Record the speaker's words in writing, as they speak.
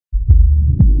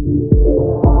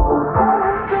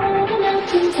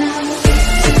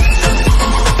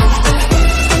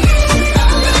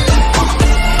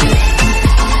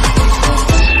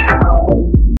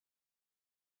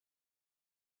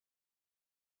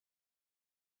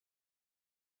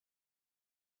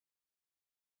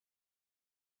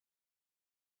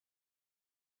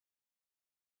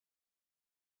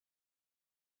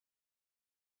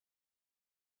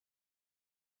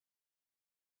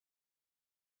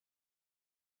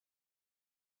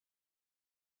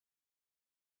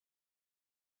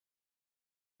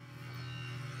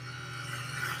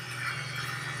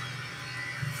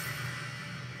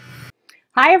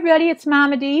Hi everybody, it's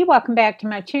Mama D. Welcome back to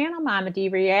my channel, Mama D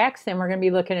Reacts, and we're going to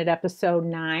be looking at episode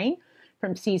 9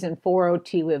 from season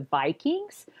 402 of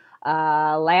Vikings.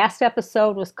 Last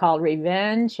episode was called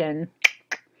Revenge, and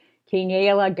King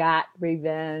Ayla got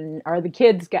revenge, or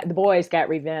the boys got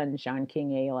revenge on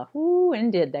King Ayla. Ooh,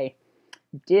 and did they?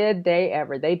 Did they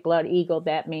ever? They blood eagled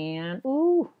that man.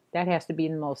 Ooh, that has to be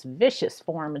the most vicious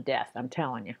form of death, I'm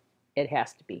telling you. It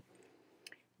has to be.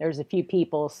 There's a few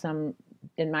people, some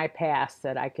in my past,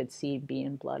 that I could see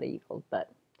being blood eagled,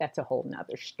 but that's a whole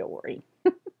nother story.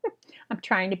 I'm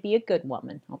trying to be a good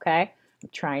woman, okay? I'm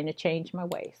trying to change my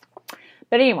ways.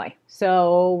 But anyway,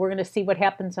 so we're going to see what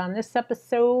happens on this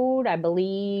episode. I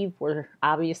believe we're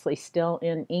obviously still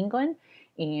in England,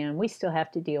 and we still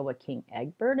have to deal with King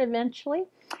Egbert eventually.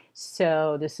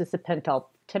 So this is the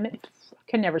penultimate, I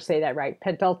can never say that right,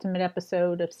 penultimate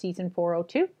episode of season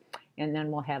 402, and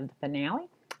then we'll have the finale.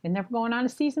 And then we're going on to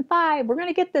season 5. We're going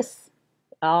to get this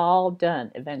all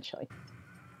done eventually.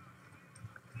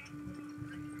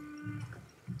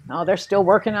 Oh, they're still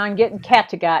working on getting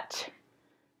Kattegat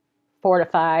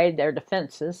fortified, their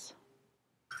defenses.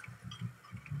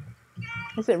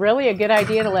 Is it really a good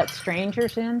idea to let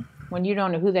strangers in when you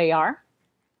don't know who they are?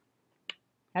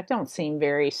 That don't seem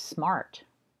very smart.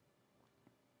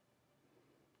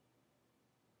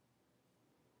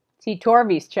 See,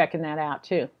 Torvi's checking that out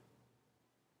too.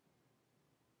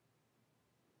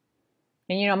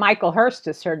 And you know, Michael Hurst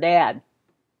is her dad.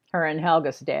 Her and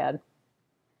Helga's dad.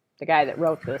 The guy that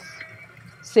wrote this.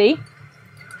 See?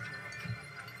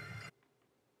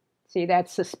 See,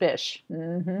 that's suspicious.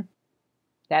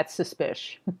 That's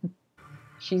suspicious.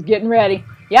 She's getting ready.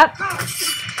 Yep.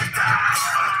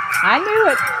 I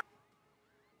knew it.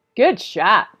 Good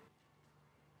shot.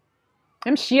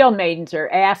 Them shield maidens are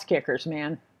ass kickers,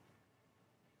 man.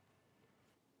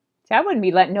 See, I wouldn't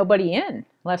be letting nobody in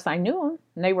unless I knew them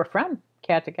and they were from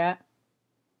Kattegat.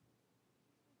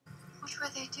 What were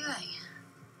they doing?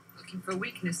 Looking for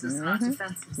weaknesses in our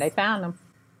defenses. They found them.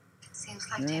 Seems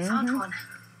like they found one.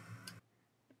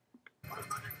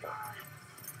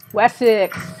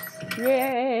 Wessex.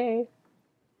 Yay.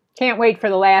 Can't wait for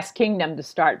the Last Kingdom to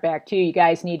start back too. You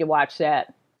guys need to watch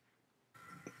that.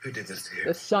 Who did this to you?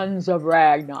 The Sons of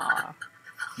Ragnar.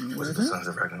 Was it the Sons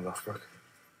of Ragnar Lothbrok?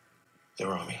 Their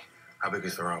army. How big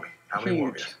is their army? How many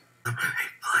warriors? How many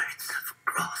blades of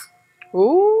grass?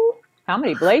 Ooh, how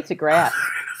many blades of grass Are in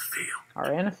a field.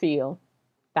 are in a field?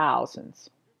 Thousands.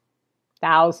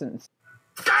 Thousands.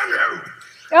 Damn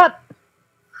you! Up.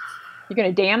 You're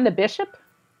going to damn the bishop?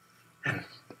 And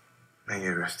may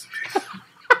you rest in peace.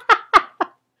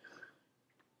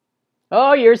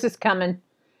 Oh, yours is coming.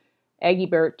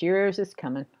 Egbert, yours is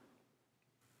coming.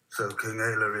 So King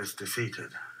Ayla is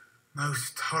defeated.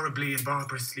 Most horribly and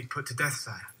barbarously put to death,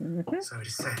 sire. So it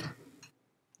is said.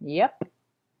 Yep.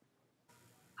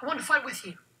 I want to fight with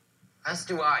you. As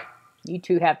do I. You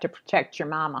two have to protect your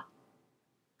mama.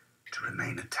 To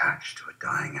remain attached to a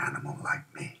dying animal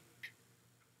like me.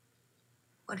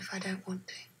 What if I don't want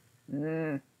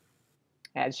to?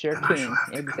 As your Then I king, shall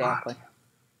have to exactly.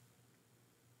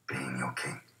 command you, being your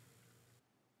king.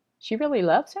 She really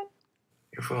loves him?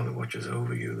 Your father watches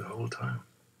over you the whole time.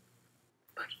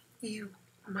 But you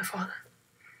are my father.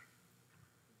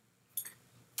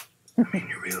 I mean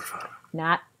your real father.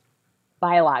 Not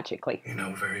biologically. You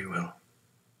know very well.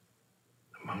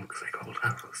 The monks they called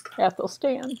Athelstan.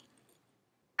 Athelstan.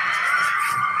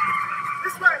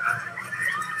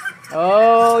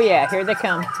 Oh, yeah, here they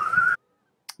come.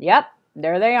 Yep,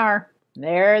 there they are.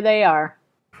 There they are.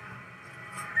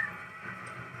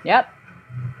 Yep.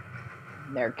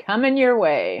 They're coming your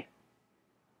way.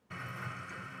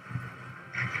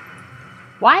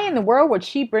 Why in the world would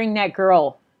she bring that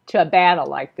girl to a battle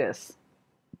like this?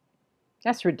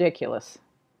 That's ridiculous.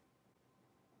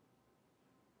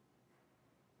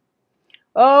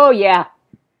 Oh, yeah.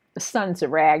 The Sons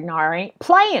of Ragnar ain't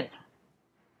playing.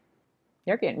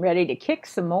 They're getting ready to kick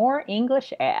some more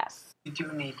English ass. You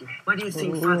do need me. Why do you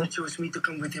think Father chose me to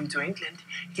come with him to England?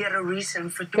 He had a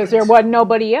reason for doing Because there wasn't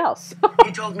nobody else.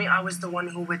 He told me I was the one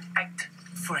who would act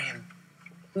for him.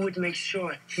 Who would make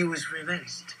sure he was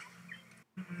revenged.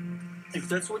 If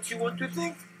that's what you want to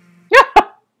think.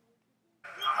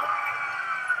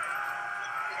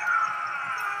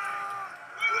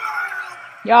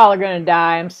 Y'all are gonna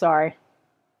die, I'm sorry.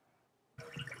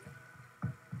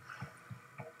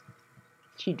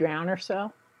 She drowned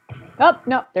herself? Oh,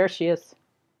 no, there she is.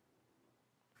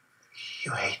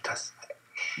 You hate us.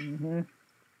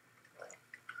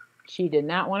 She did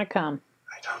not want to come.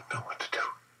 I don't know what to do.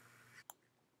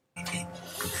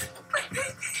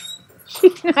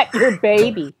 She's not your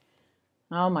baby.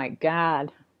 Oh my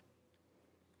God.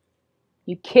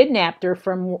 You kidnapped her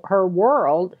from her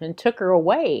world and took her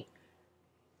away.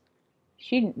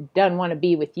 She doesn't want to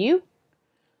be with you.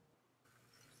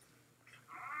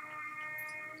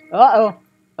 Uh-oh.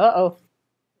 Uh-oh.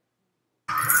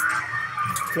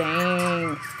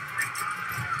 Dang.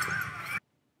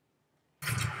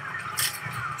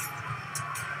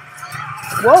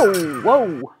 Whoa,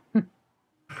 whoa.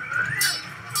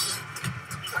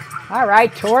 All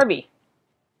right, Torby.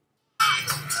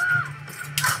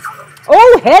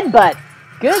 Oh, headbutt.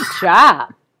 Good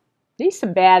job. These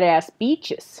some badass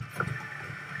beaches.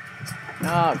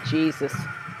 Oh, Jesus.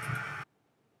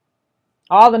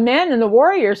 All the men and the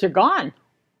warriors are gone.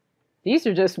 These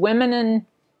are just women and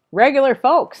regular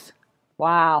folks.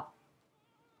 Wow.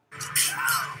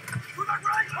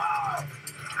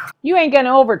 You ain't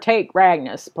gonna overtake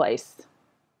Ragnar's place.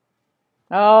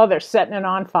 Oh, they're setting it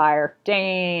on fire.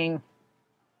 Dang.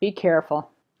 Be careful.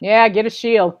 Yeah, get a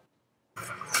shield.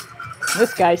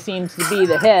 This guy seems to be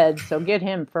the head, so get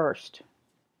him first.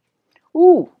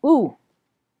 Ooh, ooh.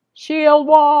 Shield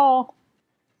wall.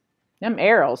 Them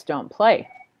arrows don't play.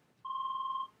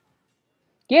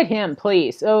 Get him,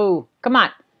 please. Oh, come on.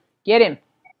 Get him.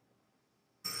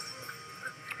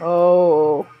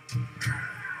 Oh.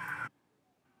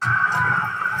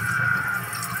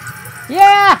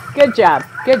 Yeah, good job.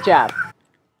 Good job.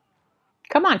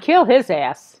 Come on, kill his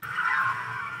ass.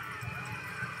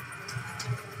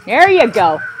 There you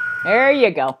go. There you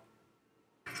go.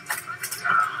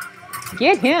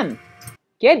 Get him.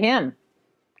 Get him.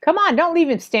 Come on, don't leave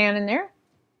him standing there.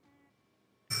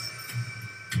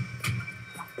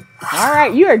 All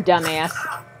right, you're a dumbass.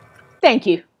 Thank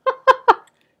you.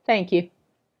 Thank you.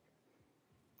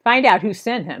 Find out who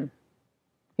sent him.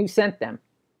 Who sent them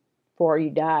before you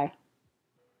die.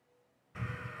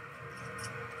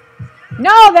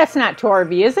 No, that's not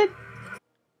Torby, is it?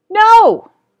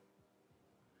 No.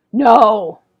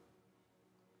 No.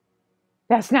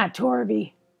 That's not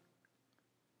Torby.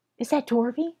 Is that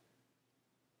Torby?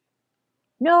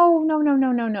 No, no, no,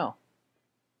 no, no, no.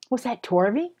 Was that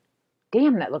Torby?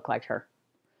 Damn, that looked like her.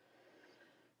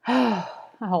 I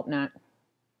hope not.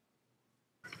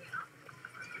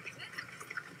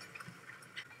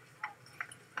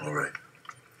 All right.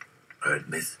 I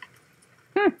admit,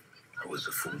 Hmm. I was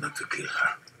a fool not to kill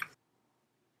her.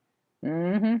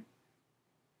 Mm-hmm.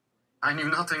 I knew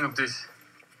nothing of this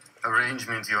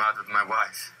arrangement you had with my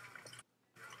wife.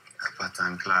 But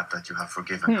I'm glad that you have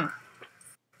forgiven her.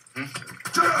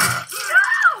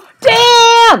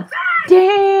 Damn!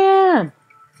 Damn!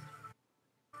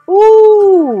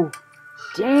 Ooh!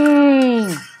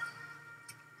 Dang!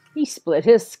 He split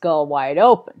his skull wide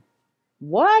open.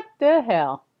 What the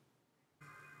hell?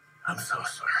 I'm so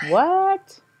sorry.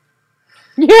 What?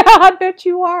 Yeah, I bet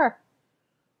you are.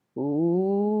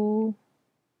 Ooh.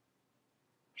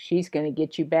 She's going to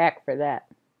get you back for that.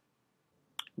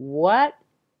 What?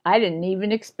 I didn't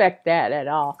even expect that at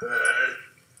all.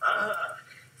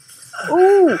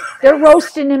 Ooh, they're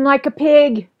roasting him like a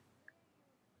pig.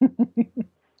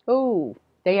 Ooh,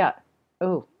 they are.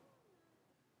 Ooh.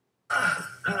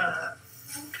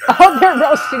 Oh, they're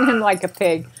roasting him like a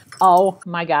pig. Oh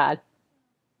my God.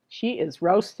 She is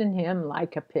roasting him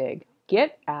like a pig.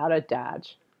 Get out of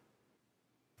Dodge.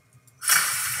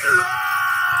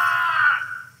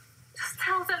 Just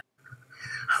tell them.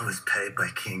 I was paid by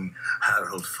King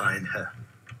Harold find her.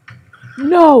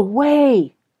 No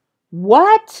way.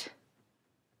 What?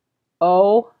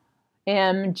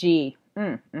 OMG.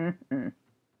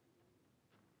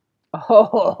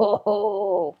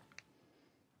 Oh,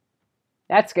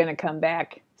 that's going to come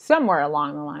back somewhere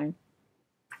along the line.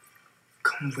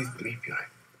 Come with me, Björn.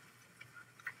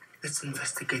 Let's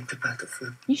investigate the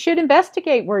battlefield. You should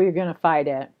investigate where you're going to fight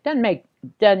at.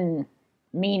 Doesn't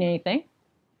mean anything.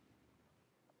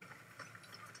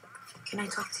 Can I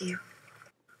talk to you?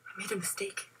 I made a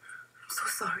mistake. I'm so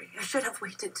sorry. I should have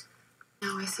waited.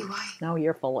 Now I see why. No,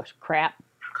 you're full of crap.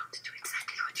 I'm going to do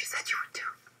exactly what you said you would do.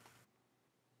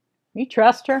 You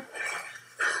trust her?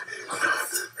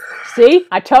 See?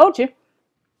 I told you.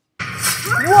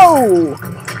 Whoa!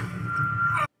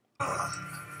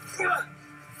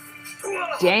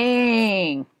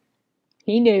 Dang.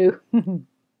 He knew.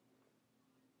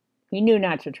 He knew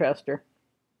not to trust her.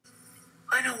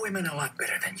 I know women a lot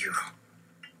better than you.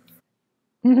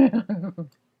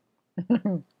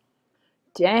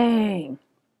 Dang.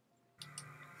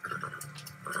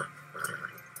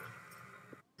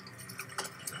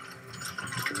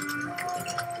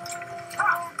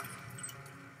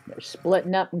 They're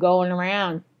splitting up and going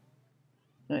around.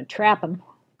 I'm gonna trap them.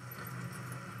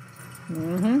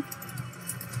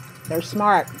 They're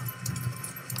smart.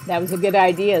 That was a good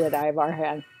idea that Ivar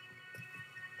had.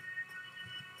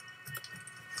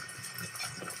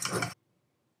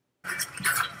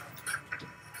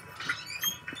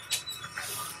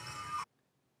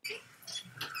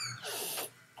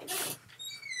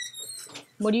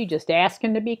 What are you just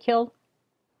asking to be killed?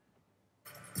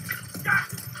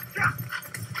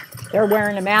 They're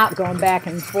wearing him out, going back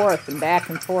and forth and back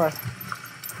and forth.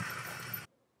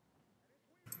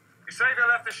 You say they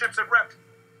left the ships at Repton?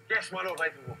 Yes, my Lord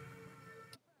Ravenwolf.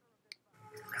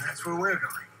 And that's where we're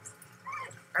going.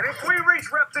 And if we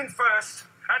reach Repton first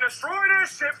and destroy their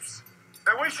ships,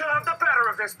 then we shall have the better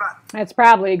of this battle. That's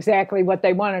probably exactly what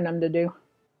they wanted them to do.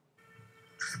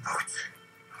 To the boats.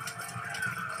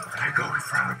 They're going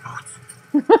for our boats.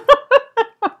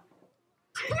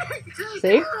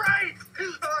 See? You're right!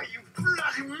 Oh, you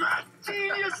bloody mad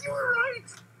genius! You were right!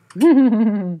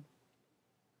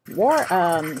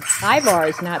 Ivar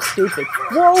is not stupid.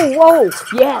 Whoa, whoa,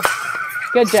 yes.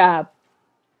 Good job.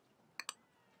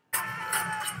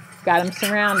 Got him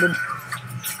surrounded.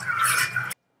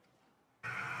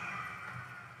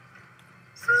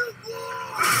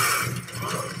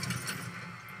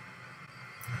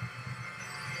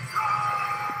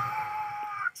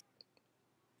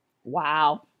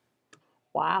 Wow.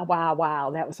 Wow, wow, wow.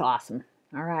 That was awesome.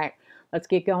 All right. Let's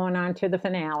get going on to the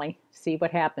finale. See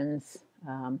what happens.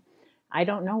 I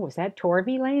don't know. Was that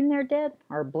Torvi laying there dead?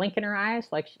 Or blinking her eyes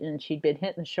like and she'd been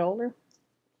hit in the shoulder?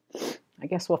 I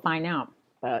guess we'll find out.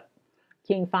 But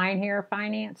King Finehair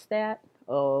financed that.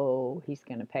 Oh, he's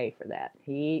going to pay for that.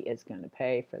 He is going to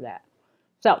pay for that.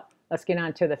 So let's get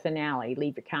on to the finale.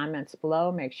 Leave your comments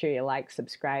below. Make sure you like,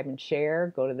 subscribe, and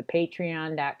share. Go to the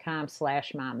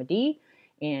patreon.com/Mama D.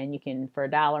 And you can, for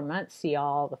 $1 a month, see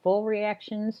all the full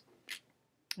reactions.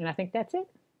 And I think that's it.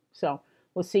 So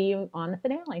we'll see you on the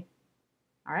finale.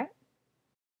 All right.